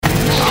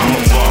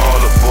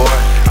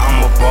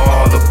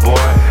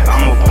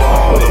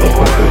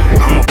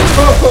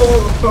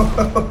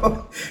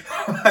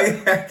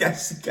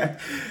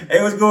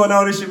going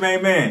on? It's your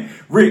main man,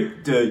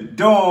 Rick the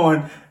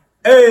Dawn.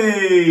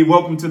 Hey,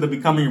 welcome to the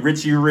Becoming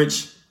Ritchie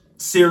Rich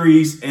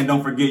series. And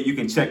don't forget, you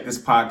can check this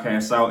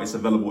podcast out. It's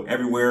available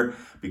everywhere.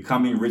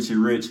 Becoming Ritchie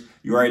Rich.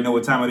 You already know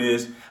what time it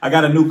is. I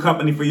got a new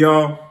company for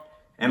y'all,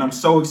 and I'm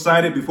so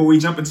excited. Before we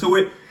jump into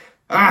it,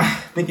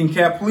 thinking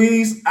cap,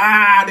 please.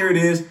 There it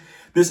is.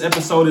 This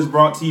episode is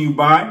brought to you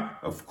by,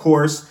 of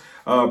course,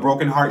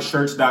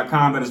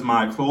 brokenheartshirts.com. That is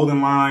my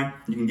clothing line.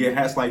 You can get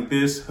hats like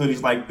this,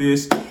 hoodies like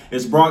this.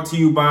 It's brought to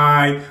you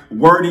by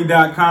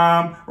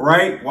wordy.com,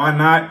 right? Why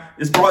not?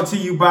 It's brought to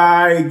you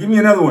by, give me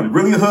another one,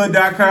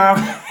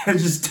 reallyhood.com.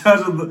 It's just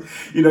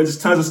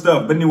tons of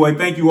stuff. But anyway,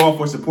 thank you all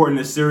for supporting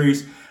this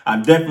series. I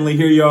definitely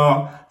hear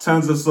y'all.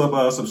 Tons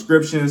of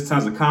subscriptions,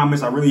 tons of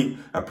comments. I really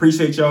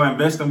appreciate y'all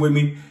investing with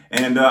me.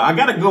 And I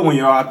got a good one,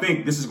 y'all. I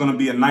think this is going to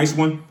be a nice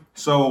one.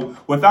 So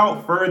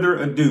without further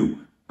ado,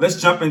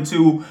 let's jump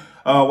into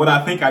what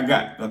I think I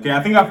got. Okay,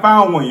 I think I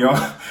found one,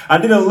 y'all. I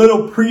did a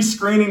little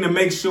pre-screening to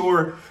make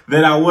sure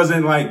that I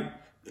wasn't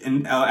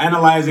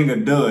analyzing a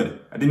dud.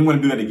 I didn't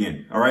want to do that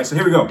again. All right, so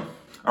here we go.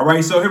 All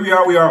right, so here we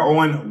are. We are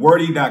on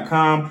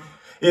wordy.com.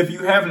 If you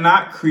have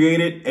not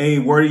created a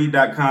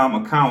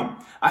wordy.com account,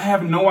 I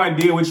have no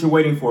idea what you're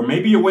waiting for.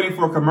 Maybe you're waiting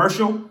for a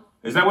commercial.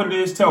 Is that what it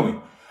is? Tell me.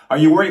 Are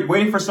you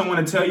waiting for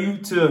someone to tell you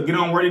to get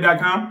on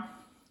wordy.com?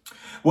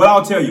 Well,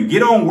 I'll tell you,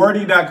 get on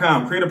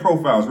wordy.com, create a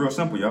profile. It's real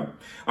simple, y'all.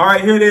 All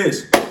right, here it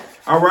is.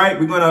 All right,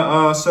 we're going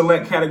to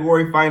select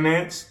category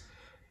finance,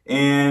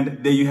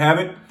 and there you have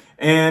it.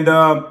 And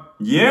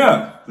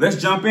yeah, let's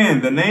jump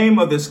in. The name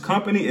of this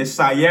company is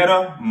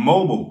Siyata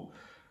Mobile.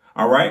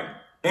 All right.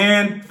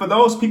 And for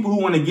those people who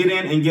want to get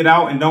in and get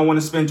out and don't want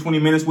to spend 20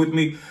 minutes with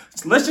me,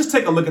 let's just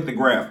take a look at the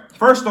graph.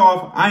 First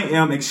off, I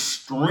am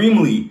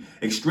extremely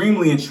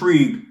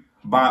intrigued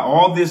by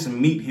all this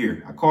meat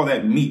here. I call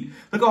that meat.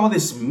 Look at all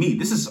this meat.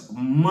 This is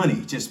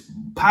money, just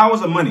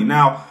piles of money.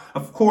 Now,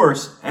 of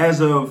course,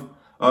 as of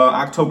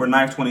October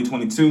 9th,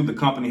 2022, the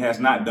company has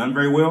not done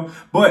very well.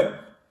 But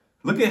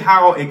look at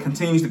how it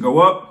continues to go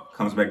up,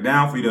 comes back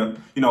down for you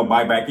to,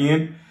 buy back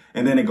in.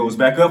 And then it goes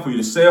back up for you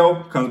to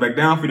sell, comes back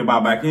down for you to buy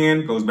back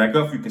in, goes back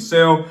up so you can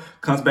sell,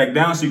 comes back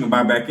down so you can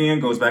buy back in,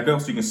 goes back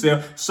up so you can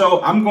sell.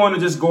 So I'm going to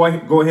just go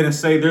ahead and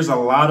say there's a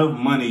lot of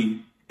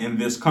money in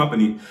this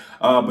company,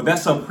 but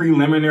that's a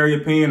preliminary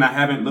opinion. I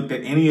haven't looked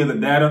at any of the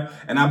data,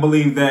 and I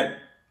believe that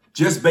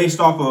just based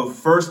off of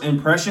first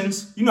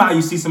impressions, you know how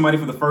you see somebody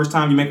for the first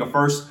time, you make a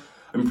first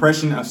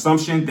impression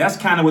assumption. That's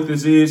kind of what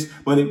this is,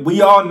 but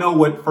we all know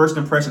what first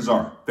impressions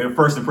are. They're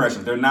first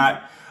impressions. They're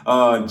not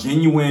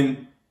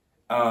genuine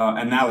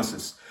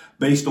analysis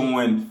based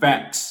on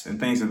facts and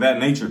things of that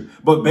nature.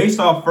 But based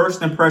off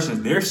first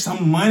impressions, there's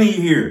some money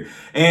here.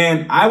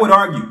 And I would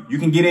argue you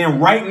can get in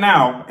right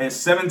now at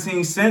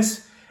 17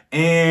 cents.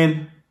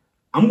 And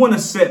I'm going to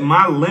set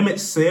my limit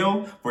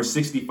sale for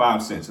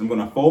 65 cents. I'm going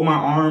to fold my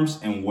arms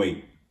and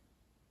wait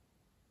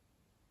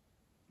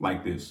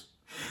like this.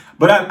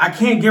 But I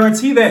can't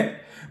guarantee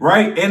that,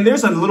 right? And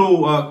there's a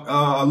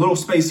little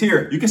space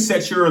here. You can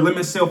set your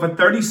limit sale for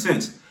 30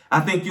 cents.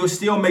 I think you'll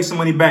still make some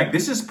money back.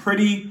 This is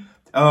pretty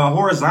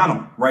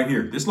horizontal right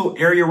here. This little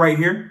area right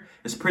here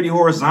is pretty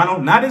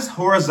horizontal. Not as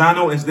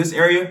horizontal as this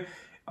area,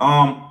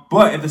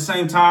 but at the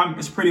same time,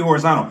 it's pretty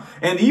horizontal.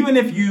 And even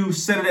if you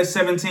set it at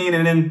 17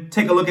 and then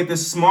take a look at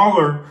this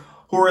smaller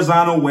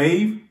horizontal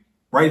wave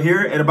right here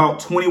at about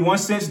 21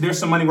 cents, there's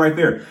some money right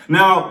there.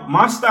 Now,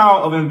 my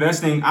style of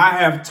investing, I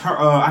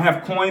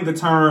have coined the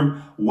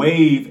term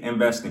wave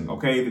investing.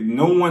 Okay,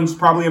 no one's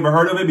probably ever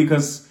heard of it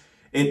because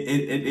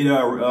it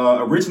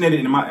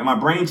originated in my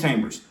brain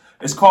chambers.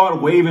 It's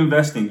called wave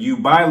investing. You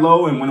buy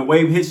low, and when a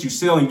wave hits, you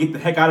sell and get the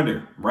heck out of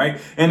there, right?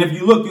 And if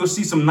you look, you'll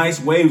see some nice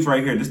waves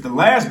right here. The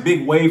last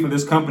big wave for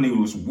this company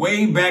was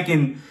way back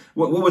in,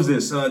 what was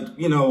this?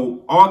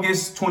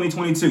 August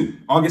 2022,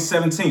 August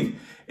 17th.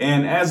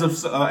 And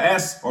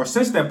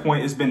since that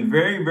point, it's been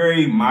very,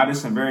 very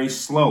modest and very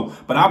slow.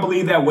 But I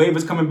believe that wave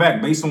is coming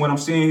back based on what I'm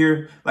seeing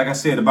here. Like I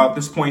said, about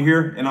this point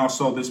here and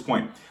also this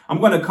point. I'm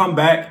going to come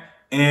back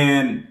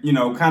and,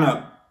 kind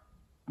of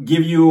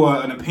give you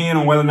an opinion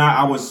on whether or not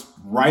I was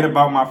right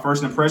about my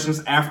first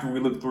impressions after we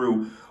look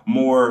through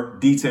more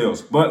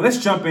details. But let's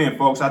jump in,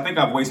 folks. I think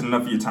I've wasted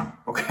enough of your time.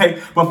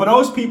 Okay. But for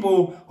those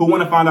people who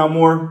want to find out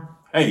more,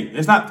 hey,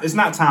 it's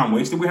not time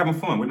wasted. We're having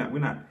fun.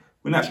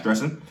 We're not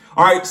stressing.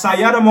 All right.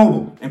 Siyata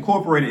Mobile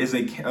Incorporated is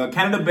a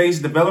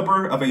Canada-based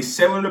developer of a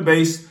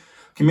cellular-based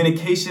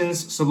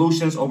communications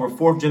solutions over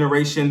fourth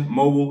generation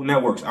mobile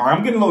networks. All right.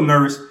 I'm getting a little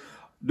nervous.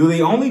 Do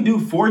they only do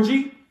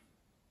 4G?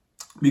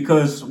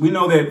 Because we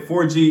know that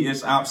 4G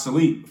is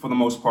obsolete for the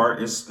most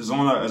part. It's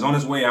on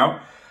its way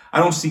out. I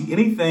don't see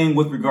anything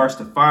with regards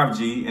to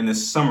 5G in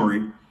this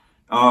summary.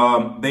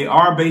 They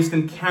are based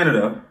in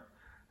Canada,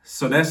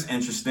 so that's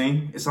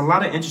interesting. It's a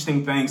lot of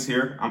interesting things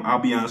here. I'll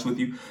be honest with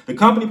you. The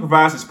company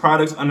provides its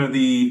products under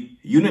the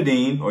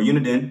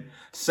Uniden,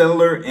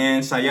 Cellular,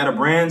 and Siyata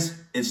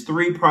brands. Its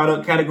three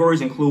product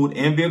categories include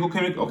in-vehicle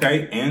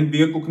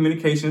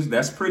communications.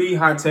 That's pretty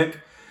high tech.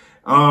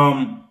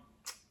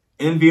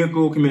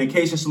 in-vehicle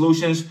communication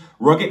solutions,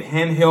 rugged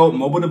handheld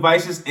mobile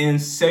devices,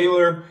 and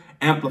cellular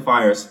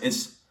amplifiers.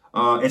 Its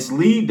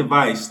lead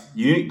device,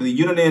 the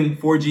Uniden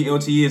 4G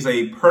LTE, is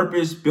a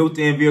purpose-built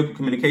in vehicle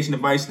communication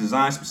device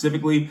designed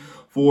specifically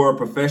for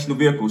professional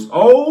vehicles.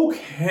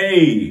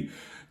 Okay,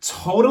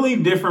 totally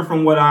different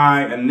from what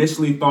I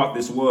initially thought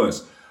this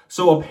was.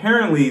 So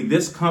apparently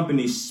this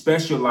company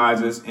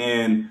specializes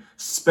in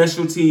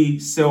specialty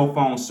cell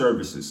phone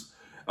services.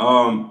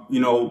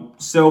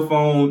 Cell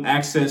phone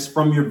access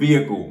from your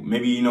vehicle.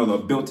 Maybe, the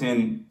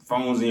built-in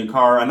phones in your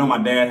car. I know my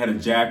dad had a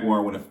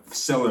Jaguar with a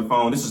cellular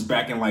phone. This was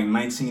back in like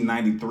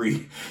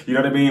 1993. You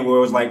know what I mean? Where it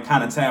was like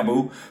kind of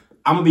taboo.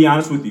 I'm gonna be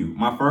honest with you.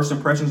 My first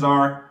impressions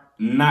are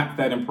not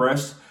that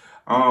impressed.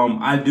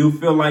 I do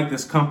feel like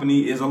this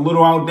company is a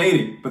little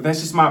outdated, but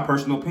that's just my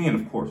personal opinion,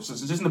 of course.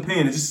 It's just an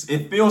opinion.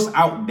 It feels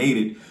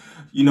outdated.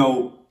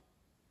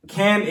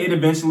 Can it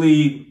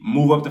eventually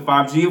move up to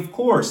 5G? Of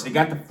course, it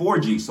got the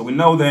 4G. So we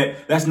know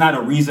that that's not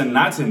a reason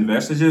not to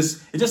invest. It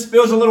just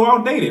feels a little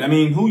outdated. I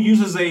mean, who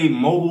uses a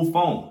mobile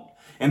phone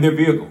in their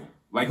vehicle?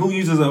 Like, who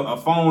uses a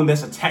phone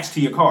that's attached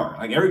to your car?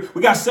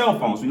 We got cell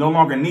phones. We no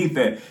longer need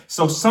that.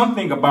 So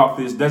something about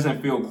this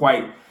doesn't feel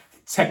quite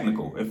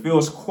technical. It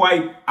feels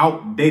quite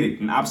outdated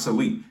and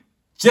obsolete.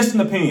 Just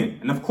an opinion.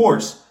 And of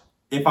course,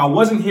 if I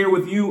wasn't here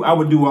with you, I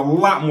would do a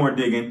lot more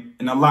digging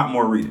and a lot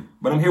more reading.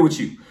 But I'm here with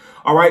you.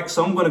 All right,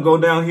 so I'm going to go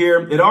down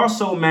here. It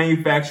also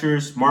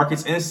manufactures,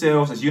 markets, and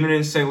sells its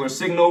Uniden cellular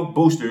signal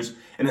boosters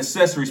and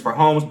accessories for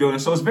homes,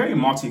 buildings. So it's very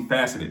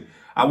multifaceted.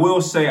 I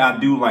will say I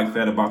do like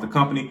that about the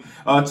company.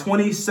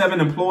 27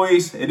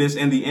 employees. It is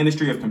in the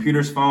industry of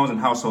computers, phones, and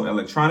household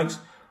electronics.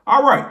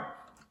 All right,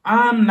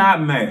 I'm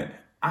not mad.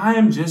 I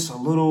am just a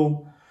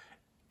little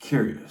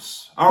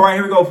curious. All right,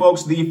 here we go,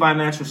 folks. The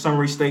financial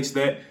summary states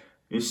that,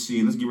 let's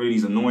get rid of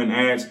these annoying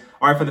ads.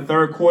 All right, for the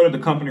third quarter, the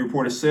company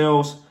reported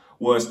sales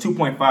was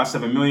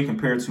 2.57 million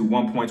compared to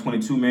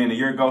 1.22 million a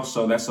year ago.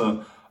 So that's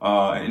an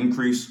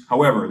increase.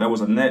 However, that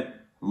was a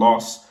net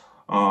loss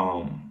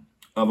of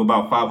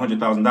about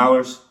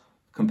 $500,000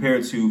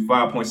 compared to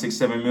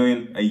 5.67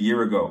 million a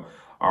year ago.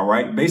 All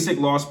right. Basic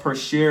loss per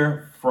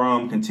share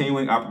from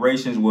continuing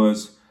operations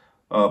was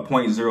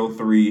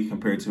 0.03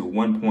 compared to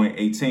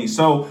 1.18.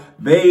 So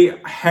they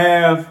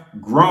have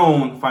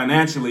grown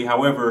financially.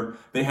 However,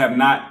 they have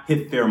not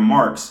hit their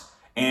marks.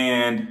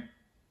 And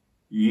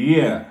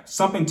yeah,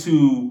 something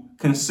to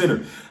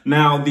consider.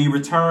 Now, the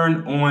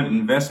return on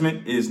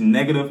investment is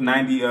negative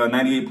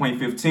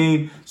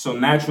 98.15. So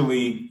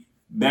naturally,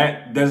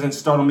 that doesn't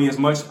startle me as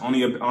much on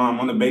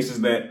the basis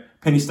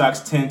that penny stocks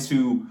tend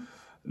to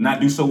not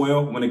do so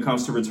well when it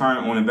comes to return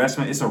on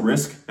investment. It's a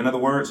risk, in other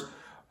words.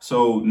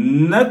 So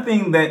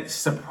nothing that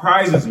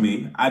surprises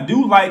me. I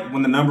do like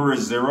when the number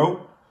is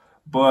 0,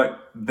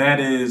 but that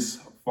is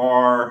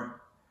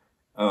far.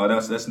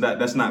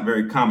 That's not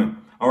very common.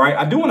 All right,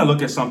 I do want to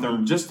look at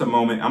something just a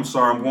moment. I'm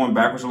sorry, I'm going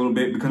backwards a little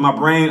bit because my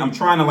brain, I'm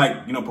trying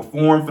to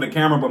perform for the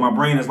camera, but my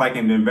brain is like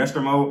in the investor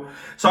mode.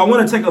 So I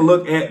want to take a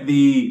look at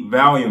the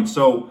volume.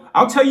 So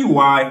I'll tell you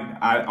why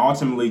I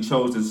ultimately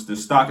chose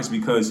this stock is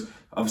because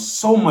of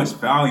so much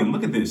volume.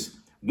 Look at this,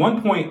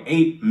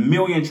 1.8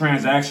 million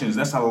transactions.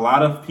 That's a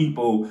lot of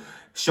people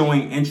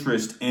showing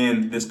interest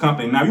in this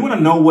company. Now, you want to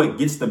know what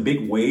gets the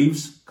big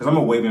waves? Because I'm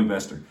a wave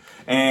investor.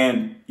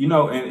 And,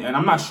 and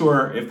I'm not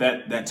sure if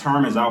that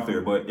term is out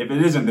there, but if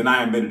it isn't, then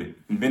I invented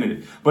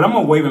it. But I'm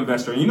a wave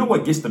investor. And you know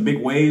what gets the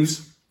big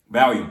waves?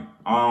 Volume.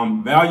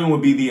 Volume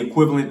would be the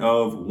equivalent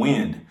of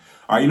wind.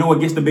 All right, you know what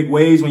gets the big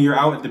waves when you're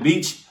out at the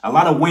beach? A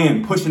lot of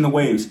wind pushing the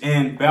waves.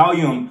 And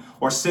volume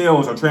or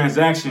sales or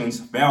transactions,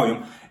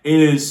 volume,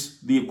 is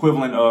the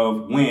equivalent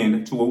of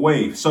wind to a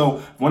wave.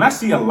 So when I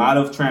see a lot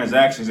of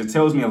transactions, it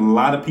tells me a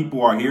lot of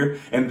people are here.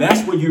 And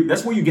that's where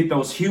you get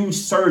those huge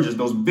surges,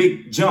 those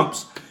big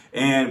jumps.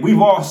 And we've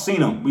all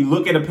seen them. We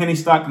look at a penny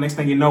stock, the next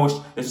thing you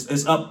know,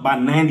 it's up by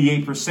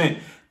 98%.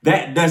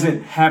 That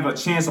doesn't have a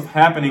chance of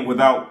happening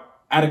without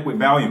adequate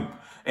volume.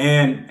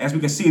 And as we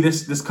can see,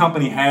 this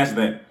company has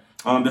that.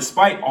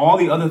 Despite all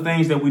the other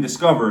things that we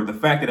discover, the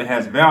fact that it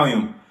has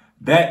volume,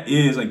 that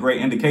is a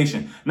great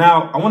indication.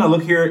 Now, I want to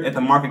look here at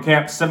the market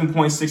cap,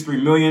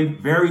 7.63 million,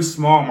 very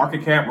small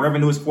market cap.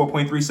 Revenue is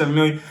 4.37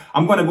 million.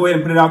 I'm going to go ahead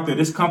and put it out there.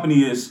 This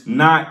company is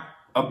not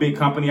a big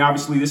company.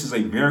 Obviously, this is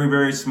a very,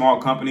 very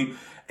small company.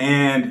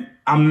 And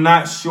I'm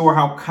not sure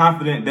how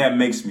confident that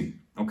makes me.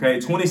 Okay,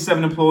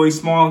 27 employees,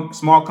 small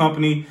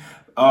company,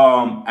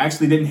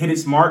 actually didn't hit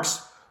its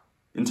marks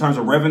in terms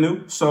of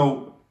revenue.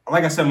 So,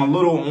 like I said, I'm a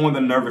little on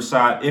the nervous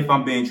side if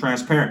I'm being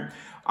transparent.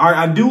 All right,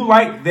 I do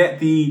like that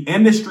the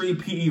industry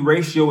PE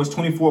ratio is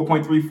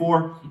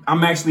 24.34.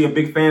 I'm actually a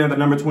big fan of the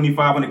number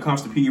 25 when it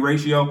comes to PE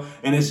ratio,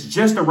 and it's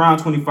just around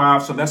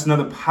 25. So that's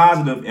another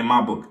positive in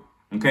my book.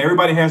 Okay,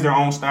 everybody has their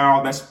own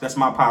style. That's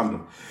my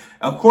positive.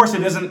 Of course, it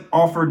doesn't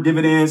offer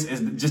dividends.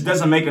 It just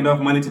doesn't make enough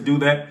money to do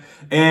that.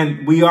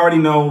 And we already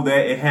know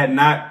that it had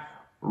not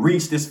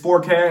reached its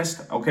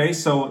forecast. Okay,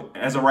 so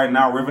as of right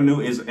now, revenue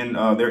is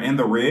they're in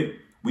the red.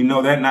 We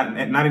know that,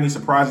 not any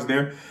surprises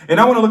there. And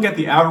I want to look at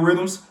the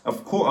algorithms.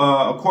 Of course,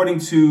 according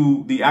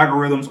to the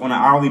algorithms on an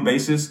hourly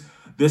basis,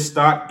 this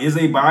stock is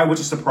a buy, which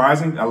is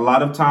surprising. A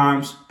lot of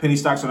times, penny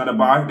stocks are not a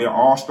buy. They're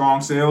all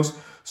strong sales.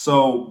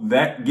 So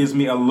that gives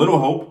me a little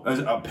hope,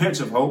 a pinch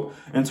of hope.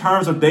 In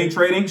terms of day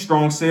trading,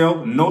 strong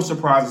sale, no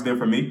surprises there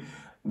for me.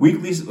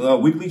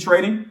 Weekly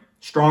trading,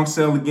 strong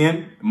sale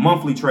again.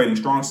 Monthly trading,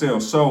 strong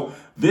sale. So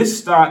this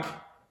stock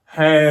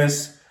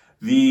has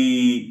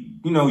the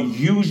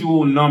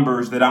usual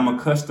numbers that I'm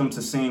accustomed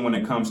to seeing when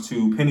it comes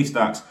to penny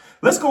stocks.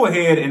 Let's go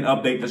ahead and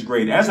update this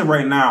grade. As of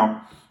right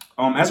now,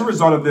 as a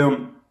result of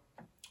them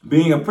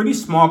being a pretty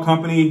small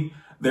company,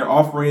 they're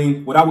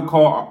offering what I would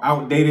call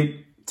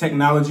outdated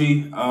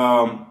technology.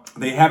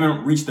 They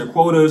haven't reached their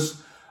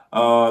quotas.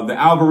 The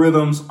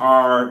algorithms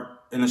are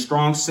in a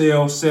strong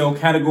sell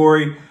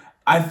category.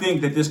 I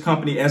think that this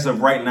company, as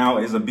of right now,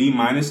 is a B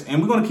minus,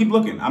 and we're going to keep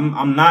looking.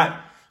 I'm not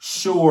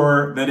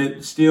sure that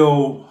it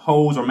still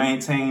holds or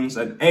maintains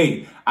an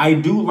A. I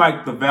do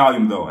like the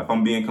volume, though, if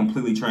I'm being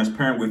completely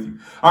transparent with you.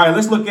 All right,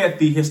 let's look at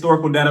the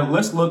historical data.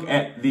 Let's look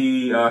at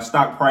the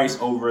stock price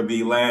over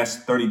the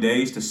last 30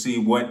 days to see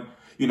what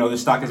the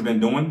stock has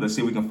been doing. Let's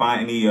see if we can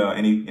find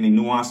any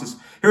nuances.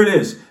 Here it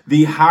is.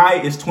 The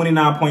high is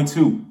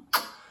 29.2.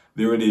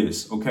 There it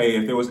is. Okay,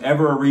 if there was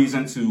ever a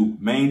reason to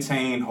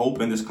maintain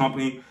hope in this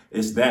company,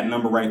 it's that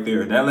number right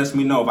there. That lets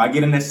me know if I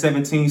get in at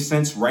 17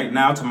 cents right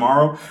now,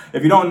 tomorrow.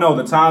 If you don't know,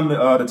 the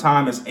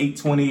time is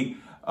 8:20,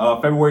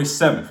 February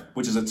 7th,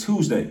 which is a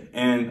Tuesday,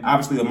 and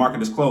obviously the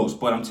market is closed.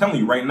 But I'm telling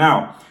you right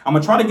now, I'm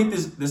gonna try to get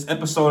this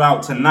episode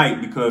out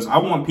tonight because I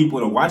want people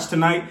to watch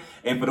tonight,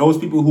 and for those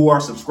people who are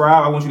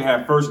subscribed, I want you to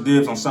have first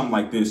dibs on something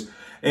like this.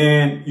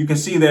 And you can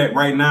see that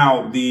right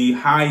now the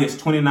high is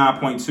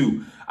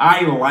 29.2.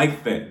 I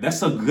like that.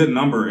 That's a good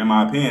number in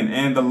my opinion.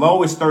 And the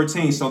low is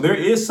 13. So there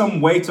is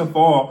some way to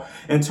fall.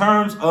 In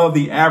terms of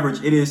the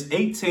average, it is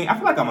 18. I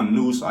feel like I'm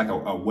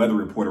a weather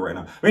reporter right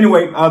now. But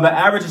anyway, the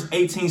average is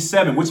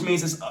 18.7, which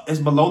means it's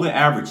below the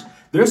average.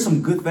 There's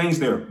some good things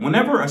there.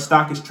 Whenever a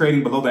stock is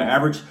trading below the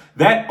average,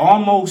 that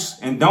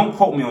almost, and don't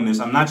quote me on this,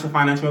 I'm not your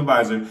financial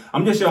advisor.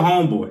 I'm just your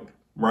homeboy,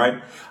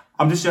 right?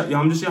 I'm just your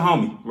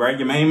homie, right?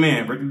 Your main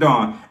man, Rick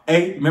Dawn.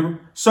 Hey,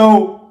 remember?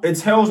 So it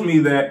tells me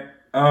that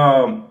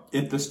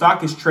if the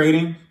stock is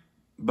trading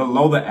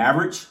below the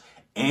average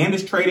and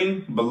is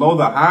trading below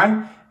the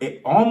high,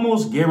 it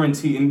almost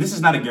guarantees, and this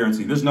is not a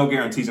guarantee. There's no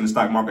guarantees in the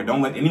stock market.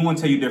 Don't let anyone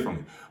tell you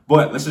differently.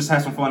 But let's just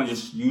have some fun and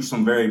just use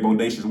some very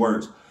bodacious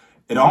words.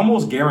 It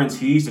almost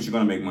guarantees that you're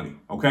going to make money,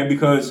 okay?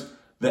 Because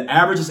the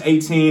average is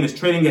 18, it's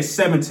trading at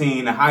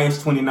 17, the high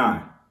is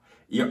 29.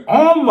 You're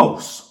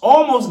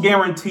almost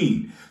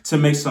guaranteed to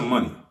make some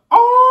money.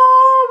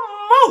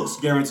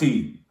 Almost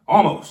guaranteed.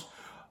 Almost.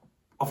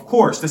 Of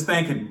course, this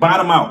thing could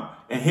bottom out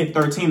and hit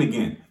 13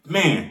 again.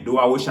 Man, do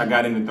I wish I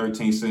got into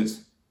 13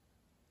 cents.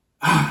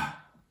 I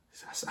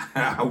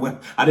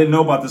didn't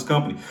know about this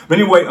company. But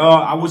anyway,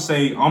 I would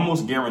say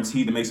almost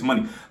guaranteed to make some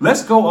money.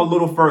 Let's go a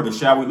little further,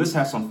 shall we? Let's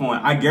have some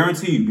fun. I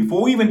guarantee you,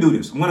 before we even do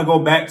this, I'm going to go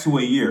back to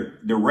a year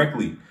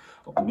directly.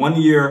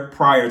 1 year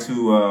prior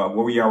to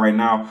where we are right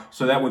now.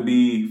 So that would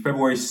be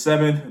February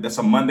 7th. That's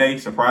a Monday,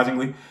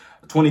 surprisingly.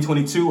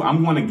 2022,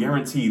 I'm going to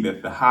guarantee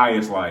that the high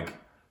is like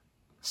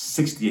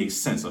 68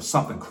 cents or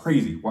something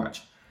crazy.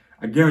 Watch.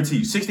 I guarantee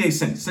you, 68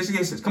 cents.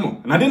 68 cents. Come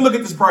on. And I didn't look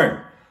at this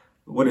prior.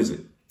 What is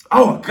it?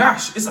 Oh,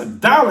 gosh. It's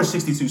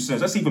 $1.62.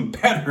 That's even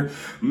better.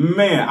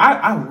 Man,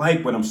 I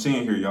like what I'm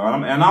seeing here, y'all.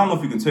 And I don't know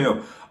if you can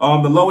tell.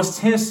 The lowest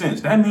 10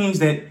 cents. That means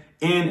that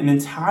in an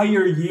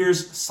entire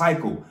year's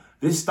cycle,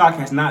 this stock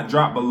has not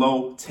dropped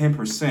below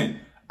 10%.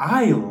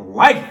 I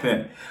like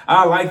that.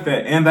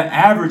 And the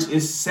average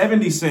is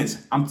 70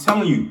 cents. I'm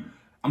telling you,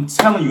 I'm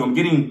starting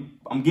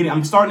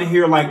to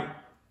hear like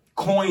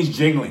coins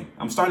jingling.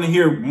 I'm starting to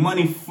hear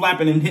money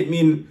flapping and hit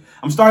me.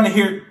 I'm starting to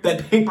hear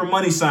that paper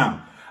money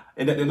sound.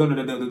 And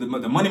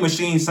the money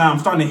machine sound. I'm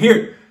starting to hear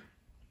it.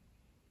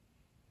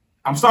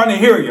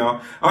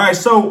 Y'all. All right,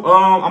 so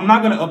I'm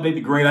not going to update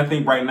the grade. I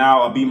think right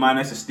now a B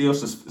minus is still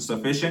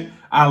sufficient.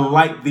 I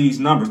like these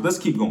numbers. Let's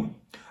keep going.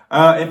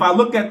 If I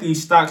look at the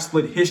stock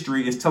split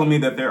history, it's telling me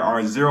that there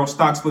are 0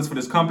 stock splits for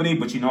this company,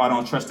 but I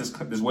don't trust this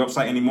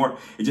website anymore.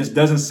 It just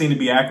doesn't seem to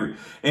be accurate.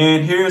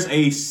 And here's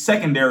a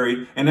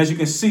secondary, and as you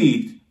can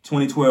see,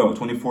 2012,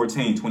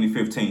 2014,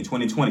 2015,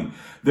 2020,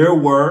 there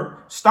were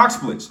stock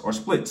splits or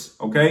splits,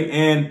 okay?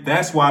 And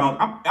that's why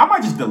I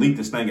might just delete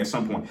this thing at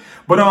some point.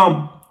 But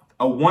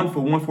a 1 for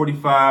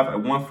 145, a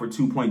 1 for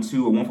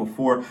 2.2, a 1 for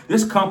 4.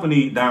 This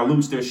company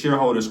dilutes their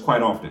shareholders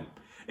quite often.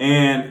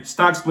 And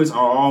stock splits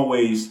are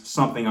always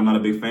something I'm not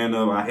a big fan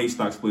of. I hate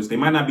stock splits. They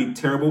might not be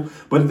terrible,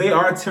 but they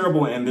are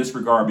terrible in this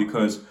regard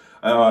because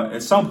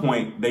at some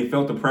point they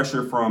felt the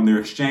pressure from their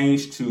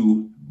exchange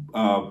to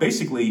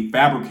basically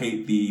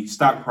fabricate the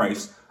stock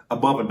price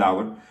above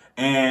 $1.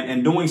 And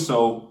in doing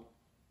so,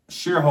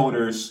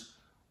 shareholders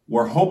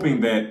were hoping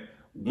that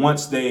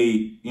once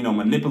they,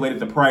 manipulated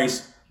the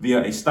price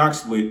via a stock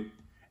split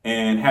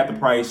and had the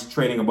price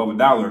trading above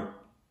 $1,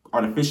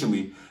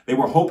 artificially. They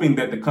were hoping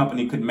that the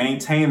company could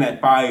maintain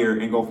that fire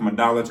and go from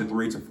 $1 to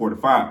 $3 to $4 to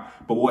 $5.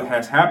 But what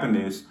has happened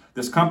is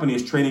this company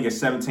is trading at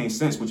 17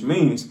 cents, which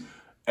means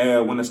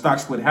when the stock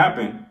split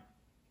happened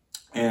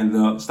and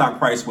the stock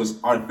price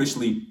was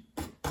artificially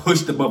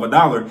pushed above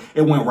 $1,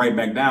 it went right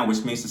back down,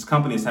 which means this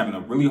company is having a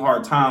really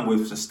hard time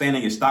with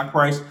sustaining its stock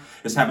price.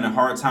 It's having a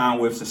hard time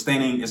with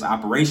sustaining its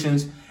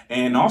operations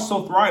and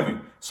also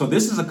thriving. So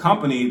this is a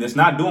company that's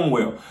not doing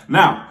well.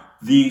 Now,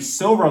 the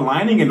silver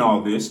lining in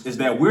all this is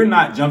that we're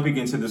not jumping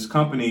into this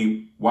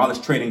company while it's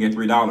trading at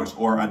 $3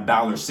 or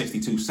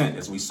 $1.62,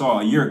 as we saw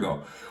a year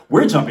ago.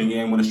 We're jumping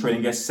in when it's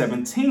trading at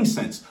 17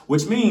 cents,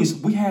 which means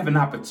we have an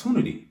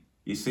opportunity.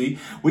 You see,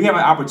 we have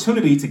an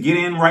opportunity to get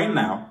in right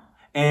now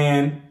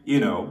and,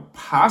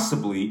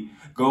 possibly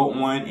go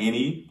on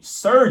any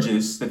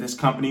surges that this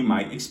company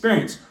might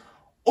experience.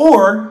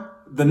 Or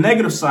the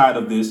negative side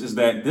of this is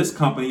that this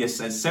company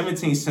is at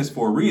 17 cents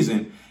for a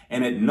reason.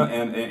 And in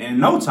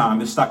no time,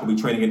 this stock will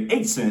be trading at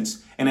 8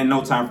 cents. And in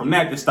no time from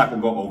that, this stock will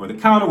go over the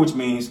counter, which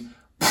means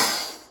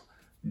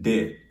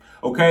dead.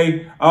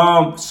 Okay.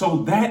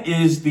 So that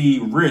is the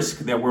risk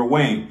that we're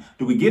weighing.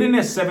 Do we get in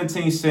at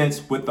 17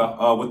 cents with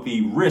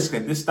the risk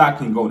that this stock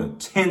can go to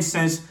 10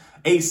 cents,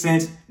 8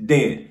 cents,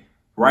 dead,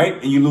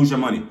 right? And you lose your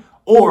money.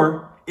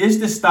 Or does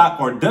this stock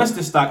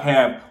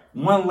have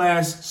one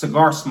last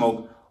cigar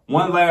smoke,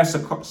 one last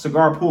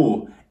cigar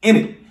pull in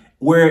it,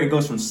 where it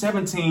goes from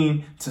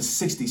 17 to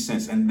 60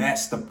 cents. And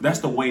that's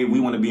the way we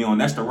want to be on.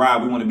 That's the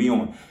ride we want to be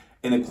on.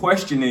 And the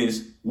question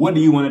is, what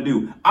do you want to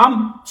do?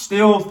 I'm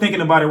still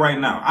thinking about it right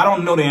now. I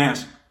don't know the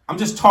answer. I'm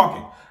just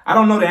talking. I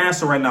don't know the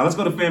answer right now. Let's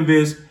go to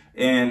FinViz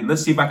and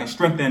let's see if I can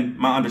strengthen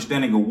my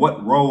understanding of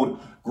what road,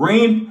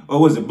 green, or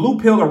was it blue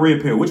pill or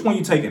red pill? Which one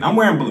you taking? I'm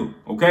wearing blue.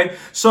 Okay.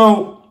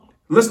 So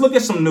let's look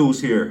at some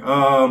news here.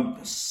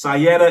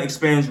 Siyata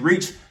expands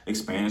reach.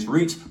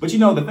 But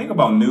the thing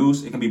about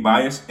news, it can be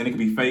biased and it can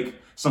be fake.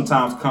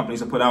 Sometimes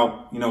companies will put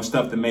out,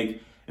 stuff to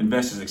make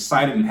investors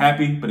excited and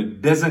happy, but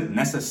it doesn't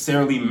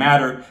necessarily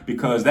matter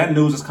because that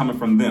news is coming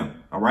from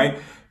them. All right.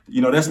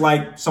 That's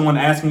like someone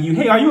asking you,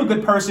 hey, are you a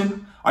good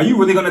person? Are you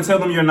really going to tell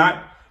them you're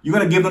not? You're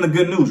going to give them the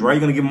good news, right? You're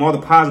going to give them all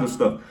the positive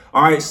stuff.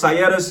 All right.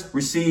 Siyata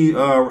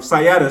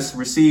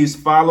receives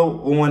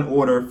follow-on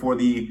order for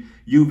the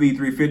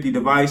UV350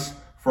 device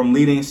from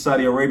leading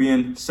Saudi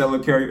Arabian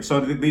cellular carrier.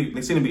 So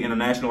they seem to be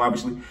international,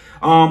 obviously.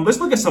 Let's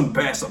look at some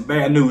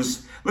bad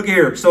news. Look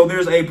here. So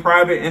there's a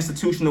private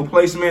institutional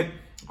placement.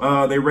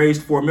 They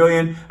raised $4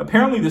 million.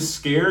 Apparently this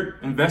scared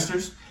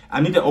investors. I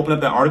need to open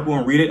up that article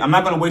and read it. I'm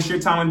not going to waste your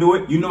time and do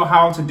it. You know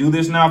how to do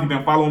this now. If you've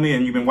been following me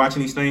and you've been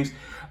watching these things,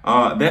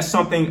 that's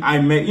something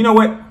I may, you know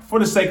what? For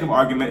the sake of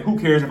argument, who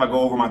cares if I go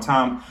over my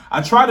time?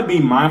 I try to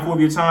be mindful of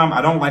your time.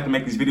 I don't like to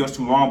make these videos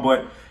too long,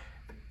 but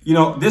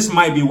this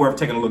might be worth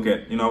taking a look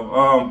at.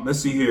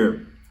 Let's see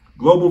here.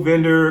 Global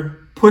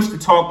vendor, push to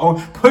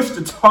talk.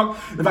 It's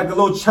like the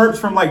little church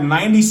from like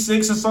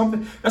 96 or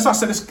something. That's why I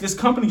said this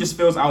company just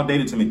feels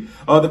outdated to me.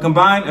 The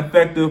combined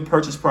effective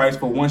purchase price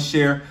for one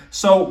share.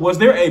 So was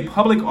there a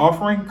public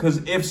offering?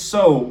 Because if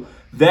so,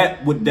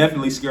 that would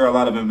definitely scare a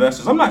lot of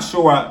investors. I'm not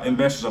sure why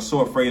investors are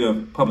so afraid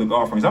of public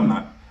offerings. I'm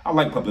not. I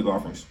like public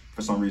offerings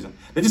for some reason.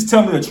 They just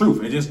tell me the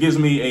truth. It just gives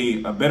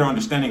me a better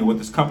understanding of what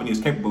this company is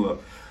capable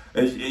of.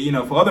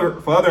 For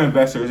other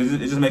investors, it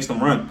just makes them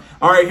run.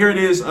 All right, here it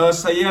is.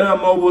 Siyata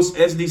Mobile's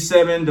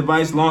SD7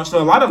 device launch. So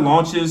a lot of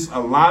launches, a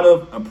lot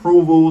of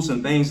approvals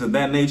and things of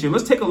that nature.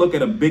 Let's take a look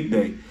at a big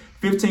day.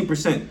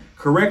 15%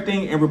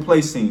 correcting and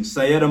replacing.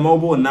 Siyata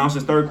Mobile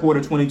announces third quarter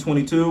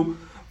 2022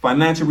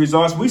 financial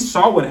results. We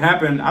saw what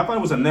happened. I thought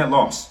it was a net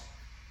loss.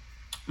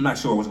 I'm not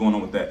sure what's going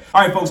on with that.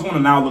 All right, folks, I want to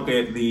now look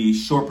at the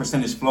short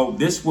percentage float.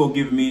 This will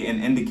give me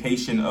an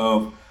indication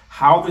of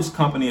how this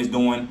company is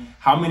doing,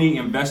 how many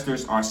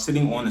investors are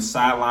sitting on the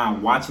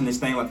sideline watching this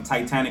thing like the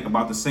Titanic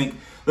about to sink.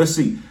 Let's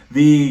see.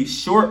 The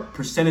short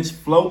percentage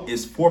float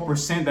is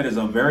 4%. That is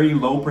a very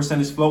low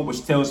percentage float,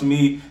 which tells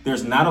me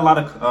there's not a lot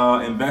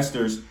of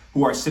investors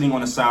who are sitting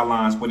on the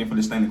sidelines waiting for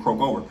this thing to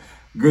croak over.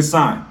 Good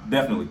sign,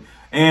 definitely.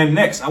 And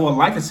next, I would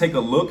like to take a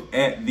look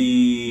at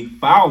the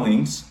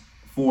filings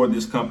for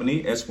this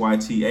company,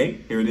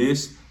 SYTA. Here it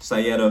is,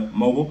 Siyata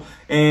Mobile.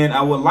 And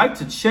I would like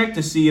to check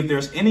to see if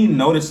there's any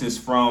notices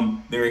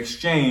from their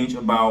exchange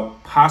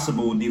about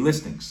possible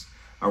delistings.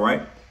 All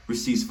right.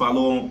 Receives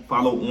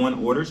follow-on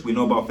orders. We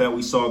know about that.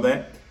 We saw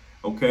that.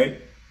 Okay.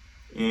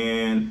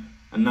 And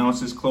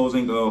announces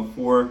closing of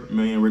 4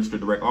 million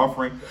registered direct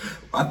offering.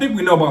 I think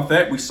we know about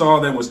that. We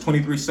saw that was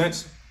 23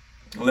 cents.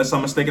 Unless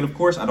I'm mistaken, of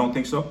course. I don't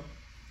think so.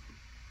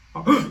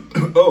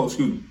 Oh,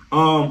 excuse me.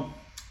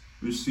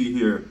 Let's see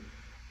here.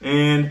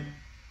 And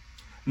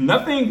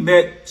nothing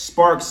that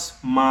sparks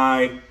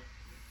my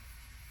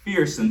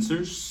fear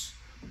sensors.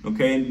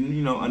 Okay,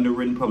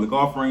 underwritten public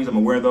offerings. I'm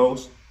aware of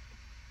those.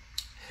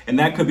 And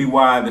that could be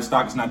why the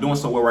stock is not doing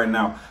so well right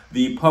now.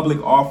 The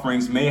public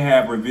offerings may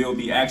have revealed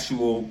the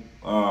actual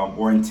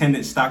or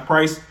intended stock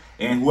price,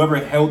 And whoever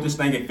held this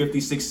thing at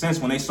 56 cents,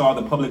 when they saw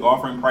the public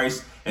offering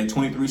price at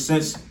 23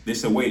 cents, they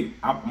said, wait,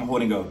 I'm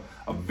holding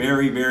a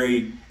very,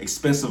 very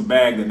expensive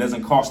bag that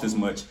doesn't cost as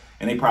much.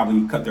 And they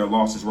probably cut their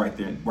losses right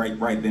there,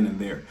 right then and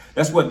there.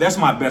 That's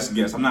my best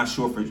guess. I'm not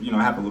sure for,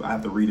 I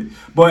have to read it.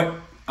 But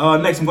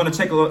next, I'm going to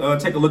take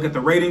a look at the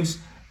ratings,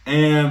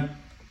 and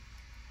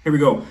here we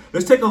go.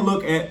 Let's take a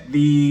look at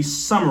the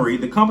summary.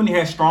 The company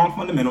has strong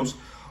fundamentals.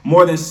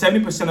 More than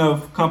 70%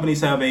 of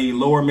companies have a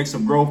lower mix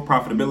of growth,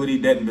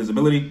 profitability, debt, and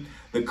visibility.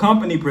 The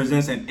company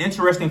presents an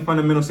interesting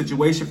fundamental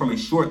situation from a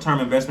short-term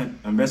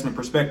investment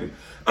perspective.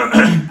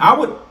 I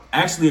would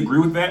actually agree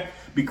with that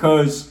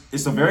because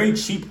it's a very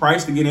cheap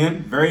price to get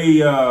in,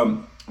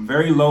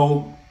 very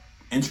low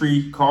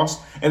entry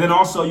cost, and then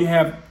also you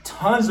have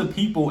tons of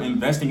people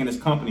investing in this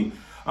company.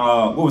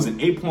 What was it?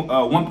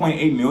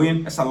 1.8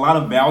 million. That's a lot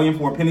of value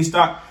for a penny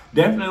stock.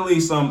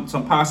 Definitely some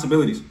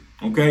possibilities.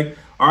 Okay.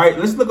 All right.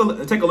 Let's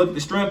take a look at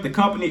the strength. The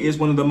company is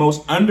one of the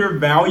most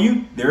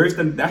undervalued.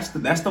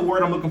 That's the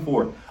word I'm looking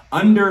for.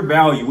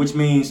 Undervalued, which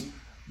means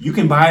you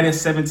can buy it at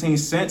 17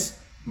 cents,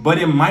 but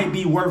it might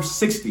be worth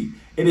 60.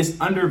 It is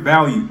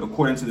undervalued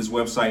according to this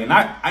website. And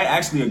I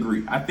actually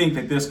agree. I think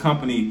that this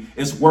company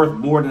is worth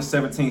more than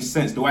 17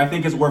 cents. Do I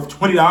think it's worth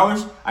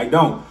 $20? I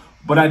don't.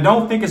 But I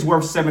don't think it's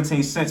worth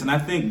 17 cents. And I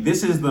think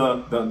this is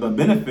the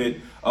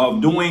benefit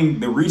of doing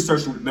the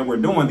research that we're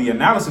doing, the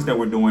analysis that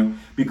we're doing,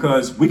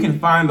 because we can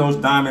find those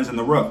diamonds in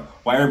the rough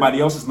while everybody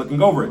else is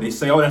looking over it. They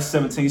say, oh, that's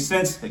 17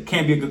 cents. It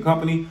can't be a good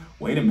company.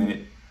 Wait a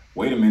minute.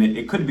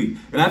 It could be.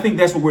 And I think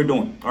that's what we're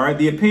doing. All right.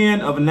 The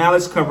opinion of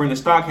analysts covering the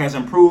stock has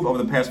improved over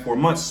the past 4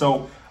 months.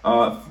 So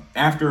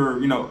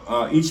after,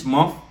 each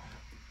month,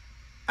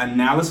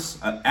 analysts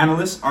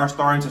are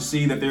starting to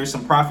see that there's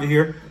some profit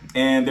here,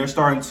 and they're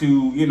starting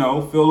to, feel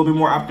a little bit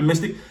more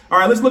optimistic. All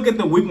right, let's look at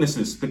the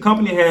weaknesses. The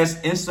company has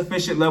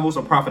insufficient levels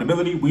of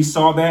profitability. We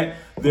saw that.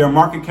 Their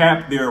market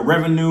cap, their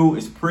revenue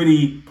is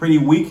pretty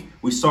weak.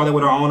 We saw that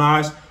with our own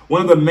eyes.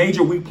 One of the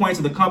major weak points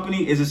of the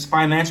company is its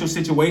financial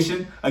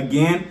situation.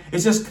 Again,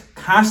 it's just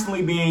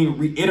constantly being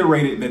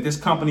reiterated that this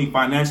company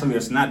financially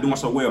is not doing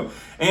so well.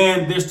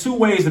 And there's two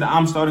ways that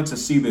I'm starting to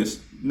see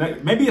this.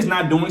 Maybe it's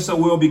not doing so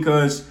well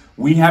because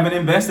we haven't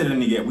invested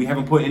in it yet. We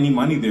haven't put any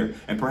money there.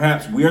 And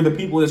perhaps we're the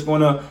people that's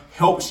going to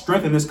help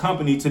strengthen this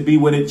company to be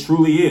what it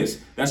truly is.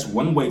 That's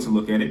one way to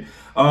look at it.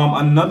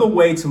 Another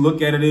way to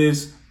look at it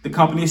is the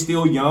company is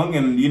still young,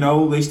 and,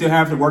 they still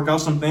have to work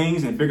out some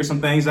things and figure some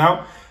things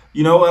out.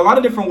 A lot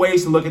of different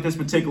ways to look at this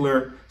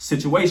particular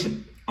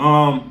situation.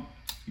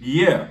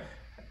 Yeah,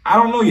 I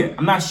don't know yet.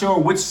 I'm not sure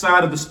which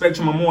side of the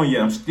spectrum I'm on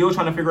yet. I'm still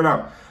trying to figure it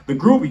out. The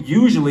group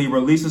usually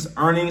releases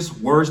earnings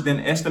worse than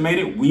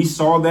estimated. We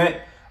saw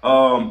that.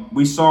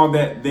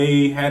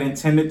 They had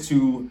intended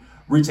to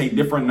reach a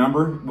different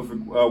number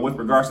with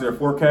regards to their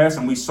forecast,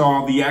 and we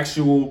saw the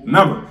actual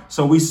number.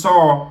 So we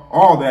saw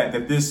all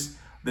that this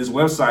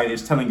website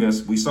is telling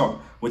us we saw,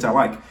 which I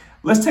like.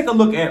 Let's take a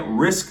look at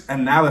risk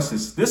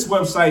analysis. This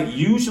website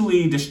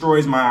usually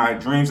destroys my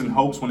dreams and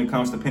hopes when it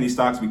comes to penny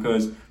stocks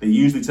because they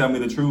usually tell me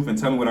the truth and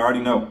tell me what I already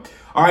know.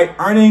 All right,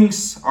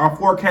 earnings are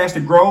forecast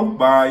to grow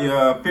by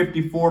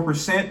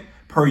 54%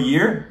 per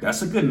year.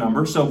 That's a good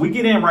number. So if we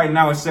get in right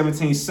now at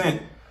 17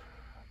 cents,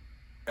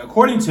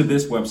 according to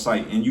this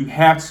website, and you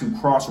have to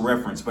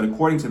cross-reference, but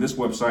according to this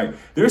website,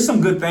 there's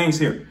some good things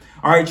here.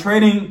 All right,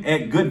 trading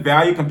at good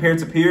value compared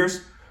to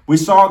peers. We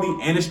saw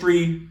the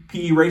industry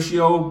PE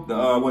ratio,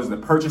 the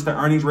purchase to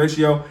earnings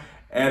ratio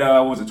at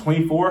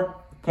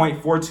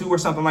 24.42 or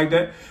something like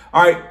that.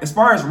 All right, as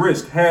far as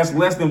risk, has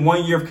less than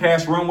 1 year of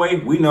cash runway.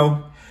 We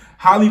know.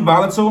 Highly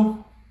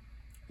volatile.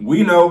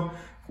 We know.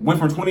 Went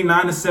from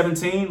 29 to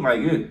 17,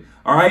 like it.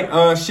 All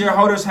right,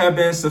 shareholders have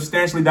been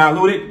substantially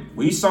diluted.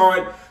 We saw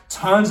it.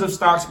 Tons of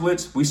stock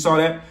splits. We saw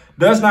that.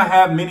 Does not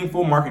have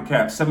meaningful market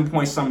cap,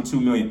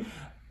 7.72 million.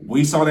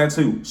 We saw that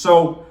too.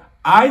 So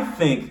I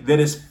think that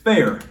it's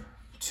fair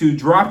to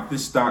drop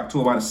this stock to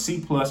about a C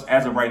plus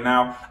as of right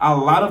now. A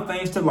lot of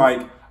things to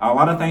like, a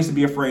lot of things to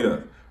be afraid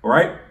of. All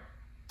right.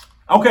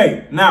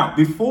 Okay. Now,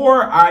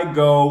 before I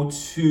go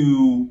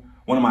to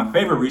one of my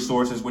favorite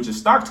resources, which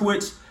is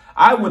StockTwits,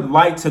 I would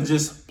like to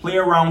just play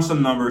around with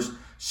some numbers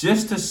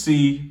just to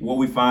see what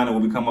we find and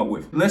what we come up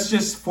with. Let's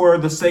just, for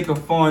the sake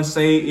of fun,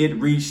 say it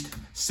reached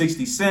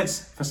 60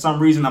 cents. For some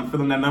reason, I'm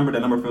feeling that number.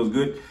 That number feels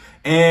good.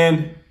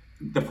 And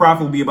the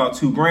profit will be about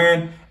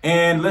 $2,000.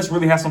 And let's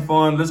really have some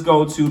fun. Let's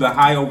go to the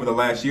high over the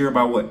last year,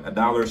 about what,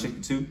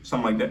 $1.62,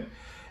 something like that.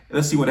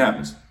 Let's see what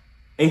happens.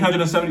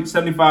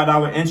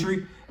 $875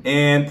 entry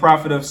and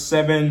profit of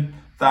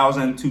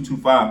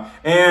 $7,225.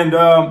 And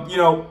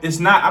it's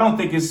not. I don't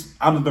think it's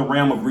out of the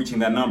realm of reaching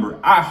that number.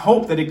 I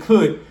hope that it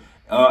could,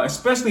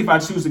 especially if I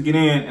choose to get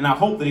in, and I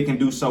hope that it can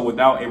do so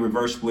without a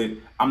reverse split.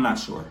 I'm not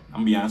sure. I'm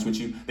gonna be honest with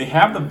you. They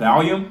have the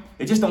volume.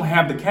 They just don't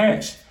have the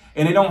cash.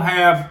 And they don't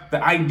have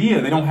the idea.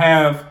 They don't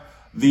have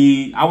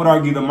I would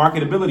argue, the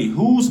marketability.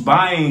 Who's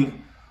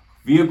buying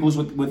vehicles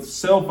with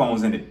cell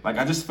phones in it? Like,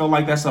 I just feel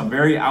like that's a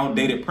very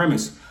outdated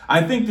premise.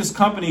 I think this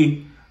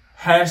company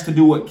has to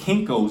do what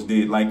Kinko's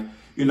did. Like,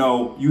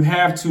 you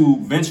have to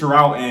venture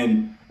out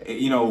and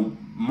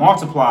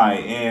multiply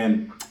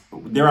and,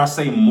 dare I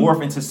say,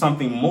 morph into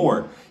something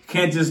more. You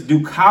can't just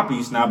do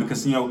copies now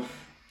because,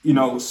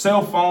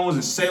 cell phones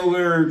and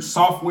cellular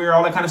software,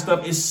 all that kind of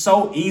stuff is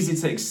so easy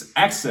to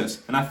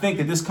access. And I think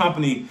that this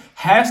company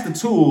has the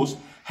tools,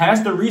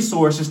 has the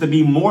resources to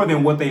be more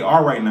than what they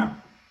are right now.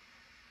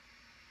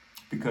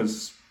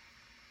 Because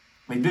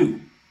they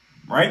do,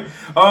 right?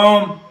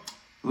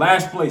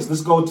 Last place.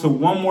 Let's go to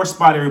one more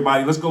spot,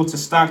 everybody. Let's go to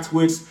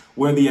StockTwits,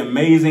 where the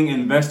amazing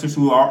investors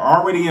who are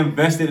already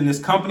invested in this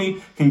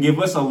company can give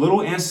us a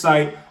little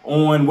insight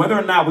on whether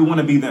or not we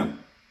want to be them.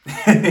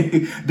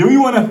 Do we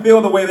want to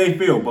feel the way they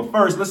feel? But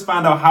first, let's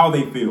find out how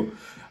they feel.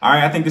 All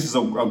right, I think this is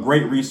a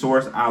great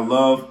resource. I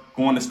love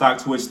going to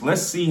StockTwits.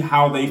 Let's see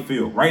how they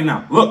feel right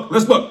now.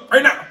 Let's look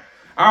right now.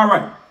 All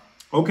right.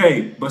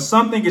 Okay, but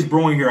something is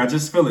brewing here. I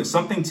just feel it.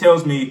 Something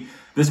tells me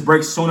this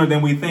breaks sooner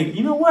than we think.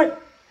 You know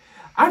what?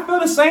 I feel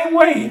the same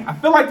way. I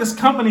feel like this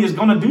company is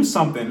going to do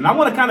something, and I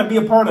want to kind of be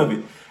a part of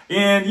it.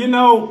 And,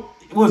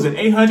 what was it,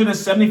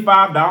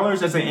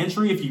 $875 as an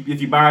entry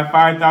if you buy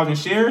 5,000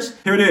 shares?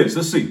 Here it is.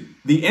 Let's see.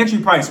 The entry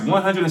price,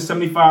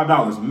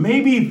 $175.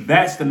 Maybe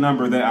that's the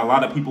number that a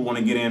lot of people want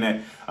to get in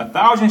at.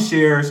 1,000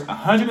 shares,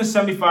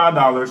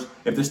 $175.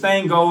 If this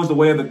thing goes the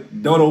way of the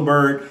dodo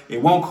bird,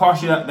 it won't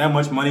cost you that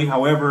much money.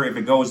 However, if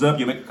it goes up,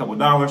 you make a couple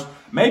dollars.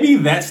 Maybe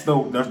that's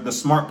the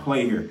smart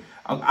play here.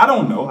 I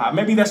don't know.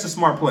 Maybe that's the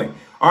smart play.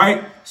 All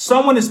right.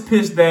 Someone is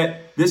pissed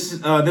that this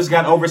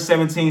got over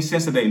 17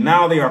 cents today.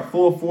 Now they are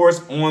full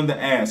force on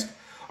the ask.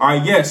 All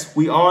right. Yes,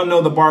 we all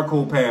know the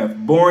barcode path.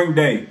 Boring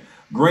day.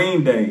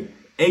 Green day.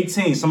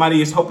 18.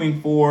 Somebody is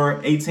hoping for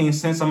 18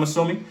 cents, I'm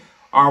assuming.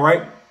 All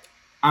right.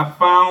 I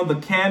found the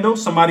candle.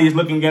 Somebody is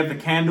looking at the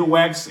candle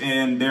wax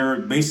and they're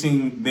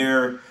basing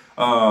their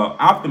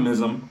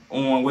optimism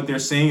on what they're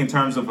seeing in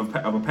terms of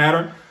a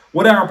pattern.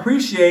 What I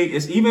appreciate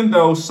is even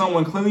though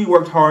someone clearly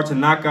worked hard to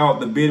knock out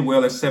the bid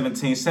well at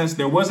 17 cents,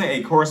 there wasn't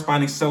a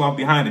corresponding sell-off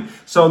behind it.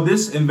 So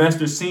this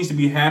investor seems to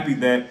be happy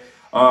that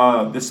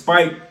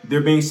despite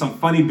there being some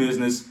funny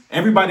business,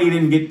 everybody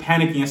didn't get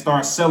panicky and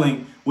start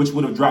selling, which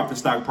would have dropped the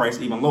stock price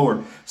even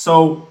lower.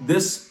 So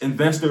this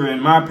investor, in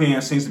my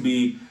opinion, seems to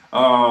be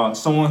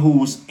someone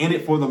who's in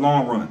it for the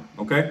long run.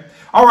 Okay.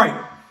 All right.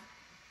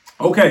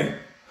 Okay.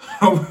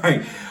 All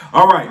right.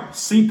 All right.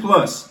 C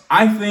plus.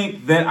 I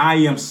think that I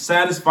am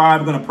satisfied.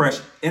 I'm going to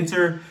press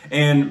enter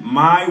and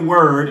my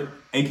word,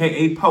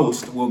 aka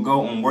post, will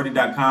go on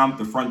wordy.com,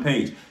 the front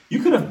page.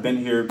 You could have been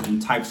here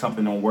and typed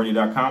something on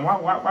wordy.com.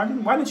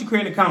 Why didn't you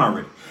create an account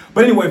already?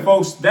 But anyway,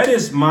 folks, that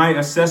is my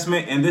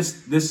assessment. And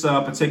this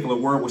particular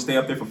word will stay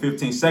up there for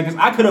 15 seconds.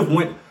 I could have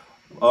went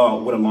with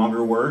a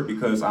longer word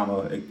because I'm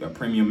a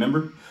premium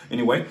member.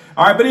 Anyway.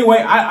 All right. But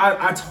anyway,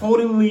 I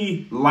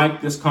totally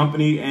like this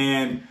company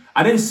and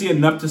I didn't see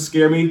enough to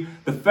scare me.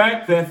 The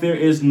fact that there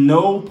is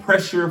no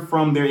pressure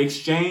from their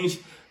exchange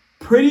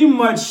pretty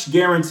much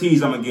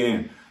guarantees I'm going to get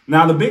in.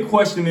 Now, the big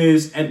question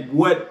is, at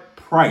what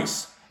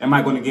price am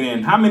I going to get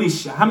in? How many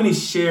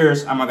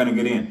shares am I going to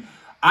get in?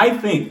 I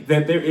think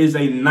that there is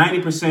a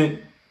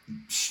 90%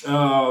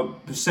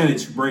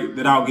 percentage rate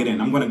that I'll get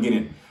in. I'm going to get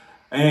in.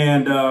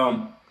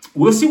 And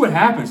we'll see what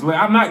happens.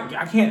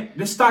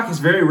 This stock is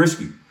very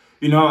risky.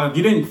 If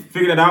you didn't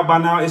figure that out by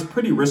now, it's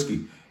pretty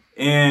risky.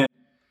 And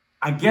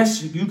I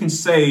guess you can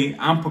say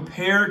I'm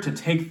prepared to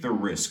take the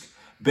risk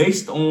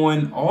based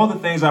on all the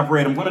things I've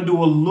read. I'm going to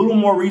do a little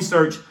more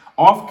research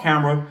off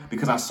camera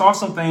because I saw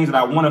some things that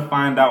I want to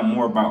find out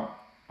more about.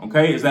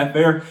 Okay, is that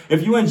fair?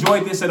 If you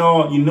enjoyed this at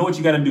all, you know what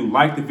you got to do.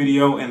 Like the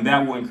video, and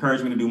that will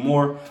encourage me to do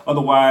more.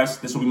 Otherwise,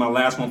 this will be my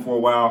last one for a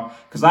while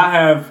because I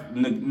have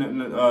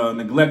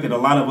neglected a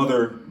lot of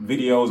other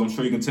videos. I'm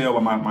sure you can tell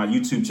by my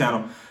YouTube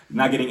channel.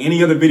 Not getting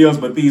any other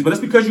videos but these. But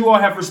it's because you all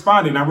have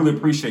responded, and I really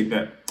appreciate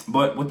that.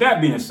 But with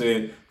that being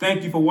said,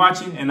 thank you for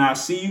watching, and I'll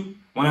see you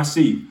when I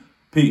see you.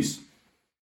 Peace.